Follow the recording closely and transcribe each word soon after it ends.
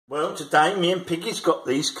Well, today me and Piggy's got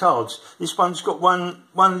these cards. This one's got one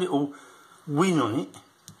little win on it,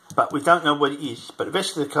 but we don't know what it is. But the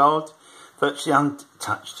rest of the card, virtually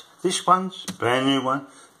untouched. This one's a brand new one.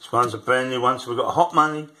 This one's a brand new one. So we've got Hot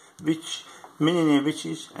Money, Rich, Millionaire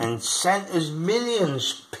Riches, and Santa's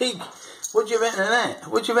Millions. Pig, what do you reckon of that?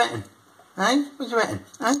 What do you reckon? Eh? What do you reckon?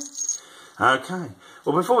 Eh? Okay.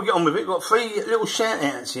 Well, before we get on with it, we've got 3 little shout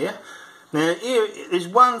outs here. Now, here is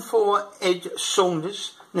one for Ed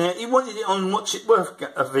Saunders. Now, he wanted it on What's It Worth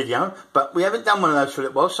a video, but we haven't done one of those for a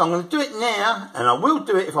little while, so I'm going to do it now, and I will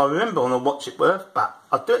do it if I remember on a What's It Worth, but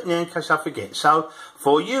I'll do it now in case I forget. So,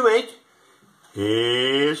 for you, Ed,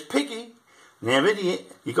 here's Piggy. Now, ready,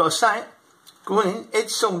 you got to say it. Go on in, Ed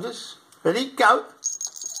Saunders. Ready, go.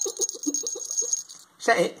 Is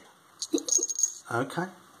that it? Okay.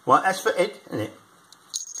 Right, that's for Ed, isn't it?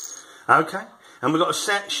 Okay. And we've got a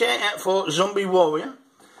shout out for Zombie Warrior.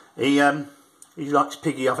 He likes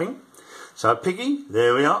Piggy, I think. So Piggy,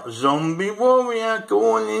 there we are. Zombie Warrior,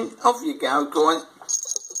 go on in. Off you go, go on.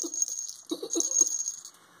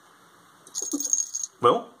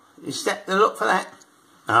 Well, is that the lot for that?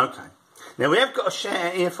 Okay. Now we have got a shout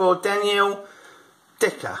out here for Danielle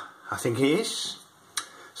Decker, I think it is.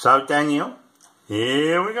 So Danielle,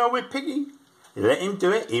 here we go with Piggy. Let him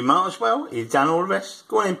do it. He might as well. He's done all the rest.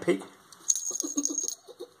 Go on in, Pig.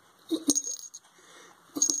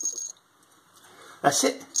 That's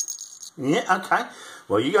it. Yeah, okay.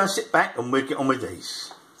 Well, you go and sit back and we'll get on with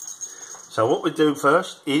these. So what we do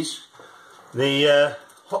first is the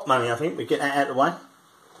Hot Money, I think. We get that out of the way.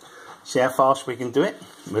 See how fast we can do it.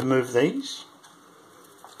 Remove these.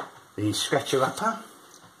 The scratcher upper.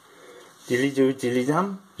 Dilly do, dilly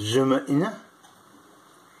dum. Zoomer inner.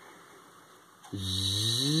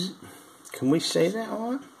 Zzz. Can we see that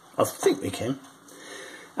alright? I think we can.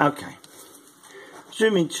 Okay.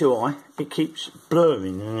 Zoom in too high, it keeps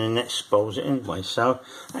blurring and then that spoils it anyway, so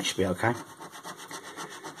that should be okay.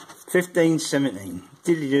 15, 17.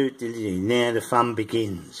 Dilly do, dilly do. Now the fun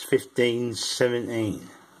begins. 15, 17.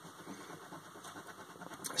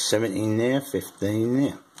 17 there, 15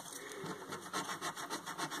 there.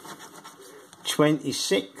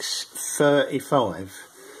 26, 35.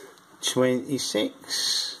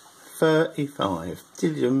 26, 35.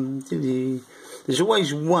 Dilly dum, dilly. There's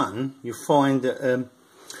always one you find that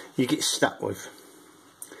you get stuck with.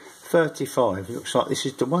 35. It looks like this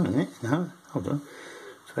is the one, isn't it? No, hold on.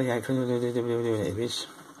 28. There it is.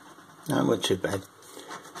 No, it wasn't too bad.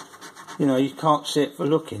 You know, you can't see it for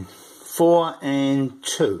looking. 4 and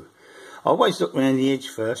 2. I always look around the edge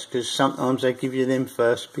first because sometimes they give you them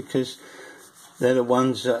first because they're the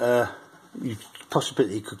ones that you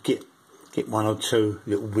possibly could get 1 or 2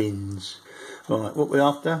 little wins. Right, what we're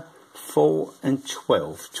after? 4 and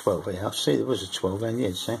 12. 12 here. I see there was a 12 around the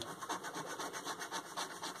edge, see?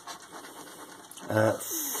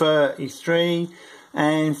 33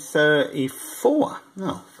 and 34.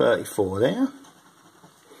 No, 34 there.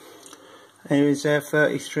 There is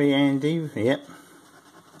 33 Andy. Yep.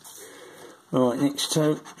 Right, next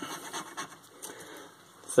two.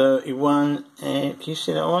 31 and can you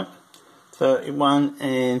see that right? 31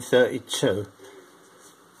 and 32.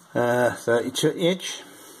 32 at the edge.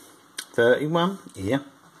 31, yeah.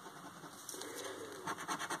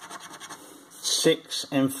 6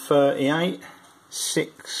 and 38.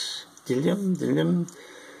 6, dillium, dillium.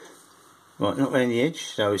 Right, not around the edge,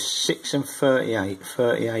 so 6 and 38.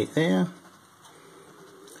 38 there.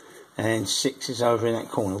 And 6 is over in that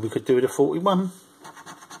corner. We could do it a 41.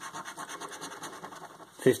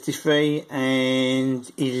 53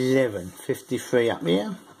 and 11. 53 up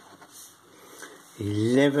here.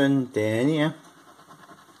 11 down here.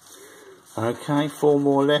 Okay, 4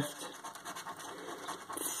 more left.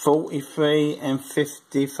 43 and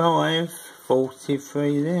 55.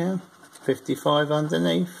 43 there. 55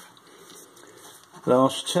 underneath.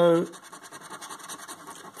 Last 2.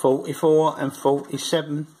 44 and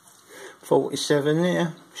 47. 47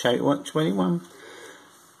 there. Show you what, 21.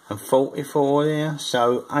 And 44 there.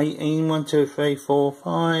 So 18, 1, 2, 3, 4,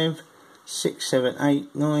 5, 6, 7,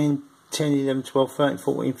 8, 9, 10, 11, 12, 13,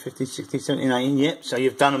 14, 15, 16, 17, 18. Yep, so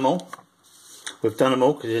you've done them all. We've done them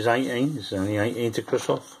all because there's 18. There's only 18 to cross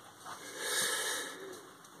off.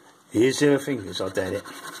 Here's 0 fingers, I doubt it.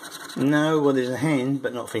 No, well there's a hand,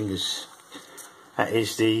 but not fingers. That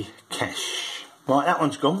is the cash. Right, that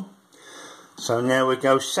one's gone. So now we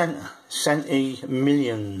go Santa. Santa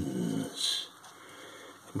Millions.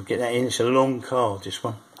 We'll get that in. It's a long card, this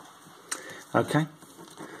one. Okay.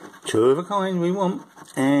 2 of a kind we want.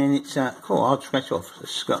 And it's cool, I'll scratch off.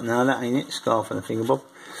 It's got, no, that ain't it. Scarf and a finger bob.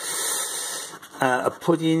 a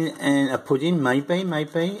pudding and a pudding,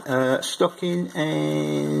 maybe, stocking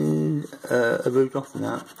and a Rudolph,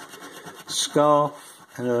 no, scarf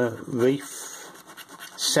and a wreath,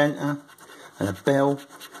 Santa and a bell,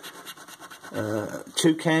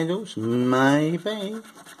 2 candles, maybe,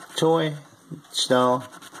 toy, star,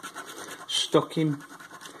 stocking,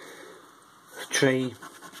 tree,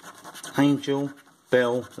 angel,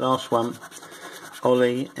 bell, last one,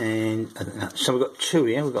 Ollie, and so we've got 2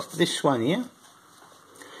 here. We've got this one here.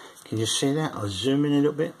 Can you see that? I'll zoom in a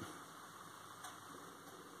little bit.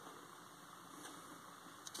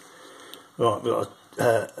 Right, we've got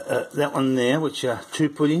that one there, which are 2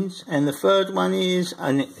 puddings, and the third one is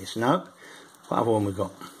a necklace. No, what other one we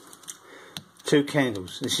got? 2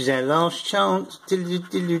 candles. This is our last chance. And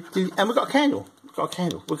we've got a candle. We've got a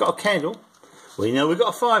candle. We know we've got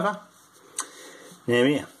a fiver. Now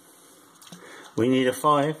here, we need a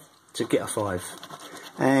 5 to get a 5,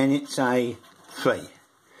 and it's a 3.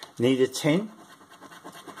 Need a 10.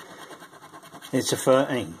 It's a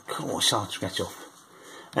 13. Oh, it's hard to scratch off.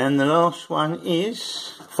 And the last one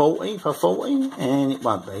is 40 for 40, and it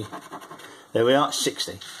won't be. There we are,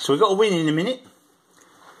 60. So we've got a win in a minute.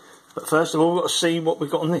 But first of all, we've got to see what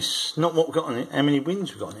we've got on this. Not what we've got on it, how many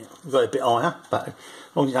wins we've got on it. We've got a bit higher, but as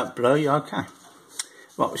long as you don't blur, you're okay.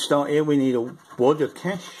 Right, we start here. We need a wad of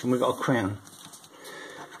cash, and we've got a crown.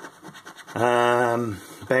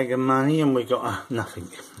 Bag of money, and we've got nothing.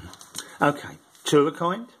 Okay, 2 of a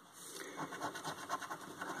kind.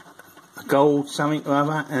 A gold something or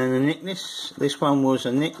other, and a necklace. This one was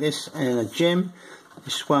a necklace and a gem.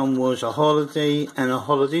 This one was a holiday and a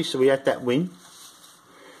holiday, so we had that win.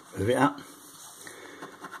 Move it up.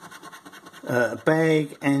 A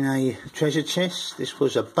bag and a treasure chest. This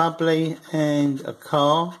was a bubbly and a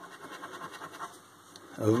car.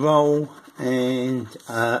 A roll and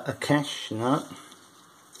a cash. No.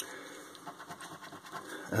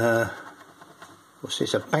 What's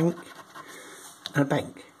this? A bank and a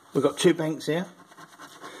bank. We've got 2 banks here.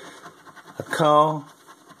 A car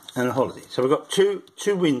and a holiday. So we've got two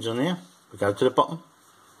wins on here. We go to the bottom.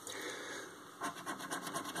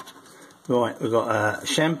 Right, we've got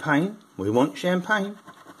champagne. We want champagne.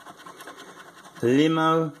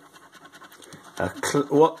 Limo. A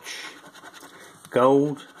watch.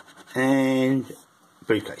 Gold. And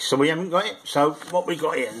briefcase. So we haven't got it. So what we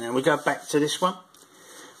got here now? We go back to this one.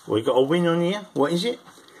 We got a win on here. What is it?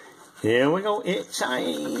 Here we go. It's a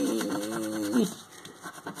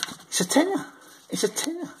tenner. It's a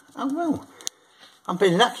tenner. Oh well. I've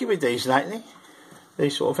been lucky with these lately.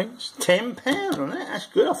 These sort of things. £10 on that. That's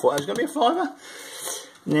good. I thought it was going to be a fiver.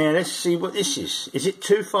 Now let's see what this is. Is it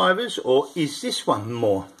 2 fivers or is this one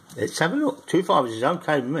more? Let's have a look. 2 fivers is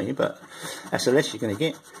okay with me, but that's the less you're going to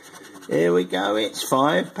get. Here we go. It's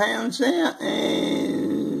 £5 there,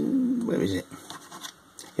 and where is it?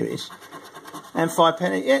 Here it is. And 5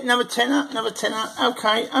 penny. Yeah, another tenner.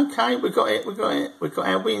 Okay. We got it. We got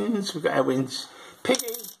our wins.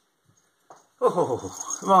 Piggy. Oh,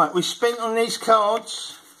 right. We spent on these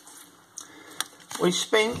cards. We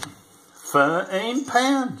spent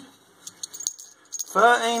 £13.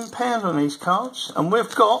 £13 on these cards, and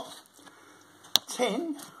we've got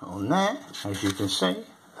 10 on that, as you can see,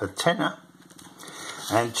 a tenner,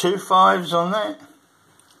 and 2 5s on that.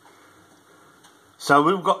 So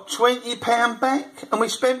we've got £20 back, and we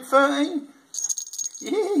spent 13.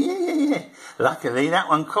 Yeah. Luckily, that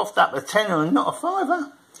one coughed up a tenner and not a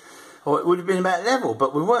fiver. Or it would have been about level,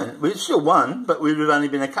 but we weren't. We'd still won, but we would have only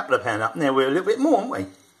been a couple of pound up. Now we're a little bit more, aren't we?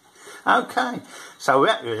 Okay, so we're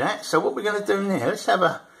happy with that. So what we're going to do now, let's have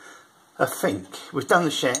a think. We've done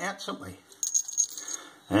the shout-outs, haven't we?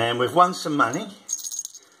 And we've won some money.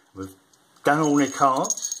 We've done all the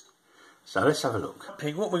cards. So let's have a look.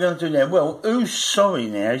 Pig, what we're going to do now? Well, who's sorry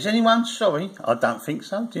now? Is anyone sorry? I don't think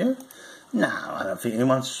so, do you? No, I don't think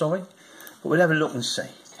anyone's sorry. But we'll have a look and see.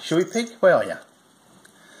 Shall we, Pig? Where are you?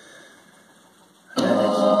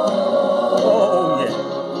 Oh, yeah.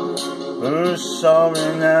 Who's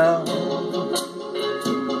sorry now?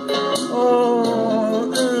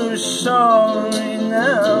 Oh, who's sorry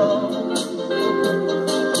now?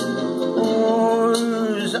 Oh,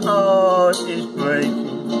 whose heart is breaking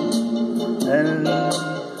and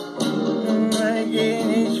making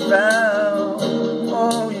his vow?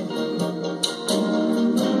 Oh, yeah.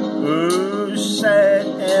 Who's sad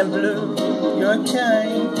and blue? You're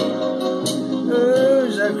kind.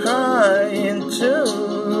 Who's a crying too?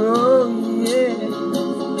 Oh, yeah.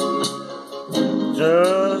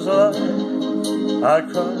 Just like I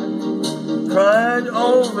cried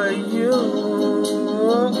over you.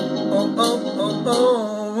 Oh, yeah.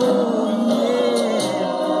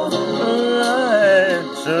 Right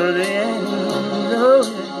to the end.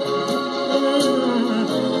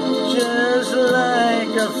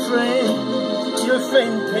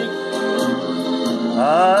 friend, Pig.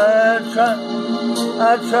 I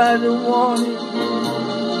try to warn you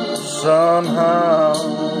somehow.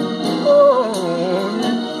 Oh,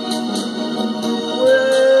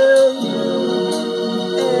 well, you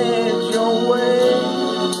edge your way,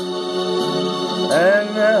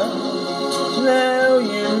 and now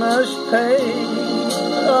you must pay.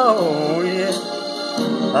 Oh, yeah.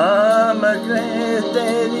 I'm glad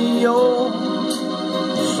that you're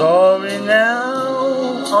sorry now.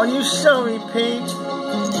 Are you sorry, Pig?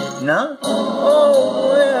 No? Oh,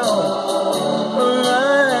 well,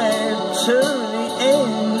 right to the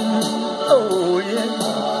end. Oh, yeah.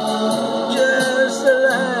 Just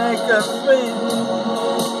like a friend.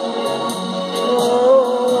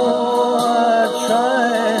 Oh, I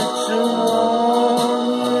tried to warn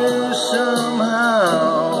you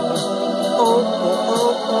somehow. Oh,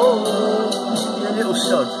 you little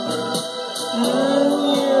sod. You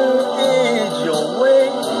edge your way.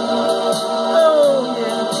 Oh,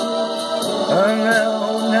 yeah. And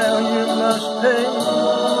now you must pay.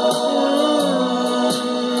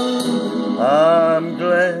 I'm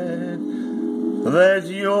glad that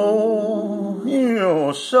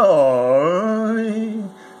you're sorry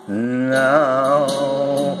now.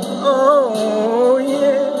 Oh,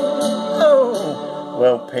 yeah. Oh.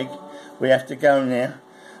 Well, Pig, we have to go now.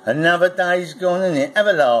 Another day's gone, isn't it? Have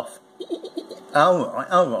a laugh.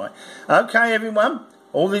 Alright. Okay, everyone.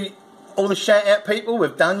 All the shout out people,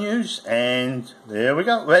 we've done yous, and there we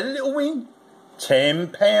go. We had a little win.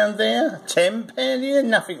 £10 there, £10 here,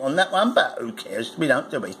 nothing on that one, but who cares? We don't,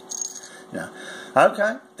 do we? No.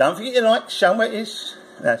 Okay, don't forget to like, show where it is.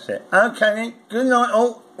 That's it. Okay then, good night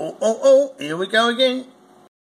all. Here we go again.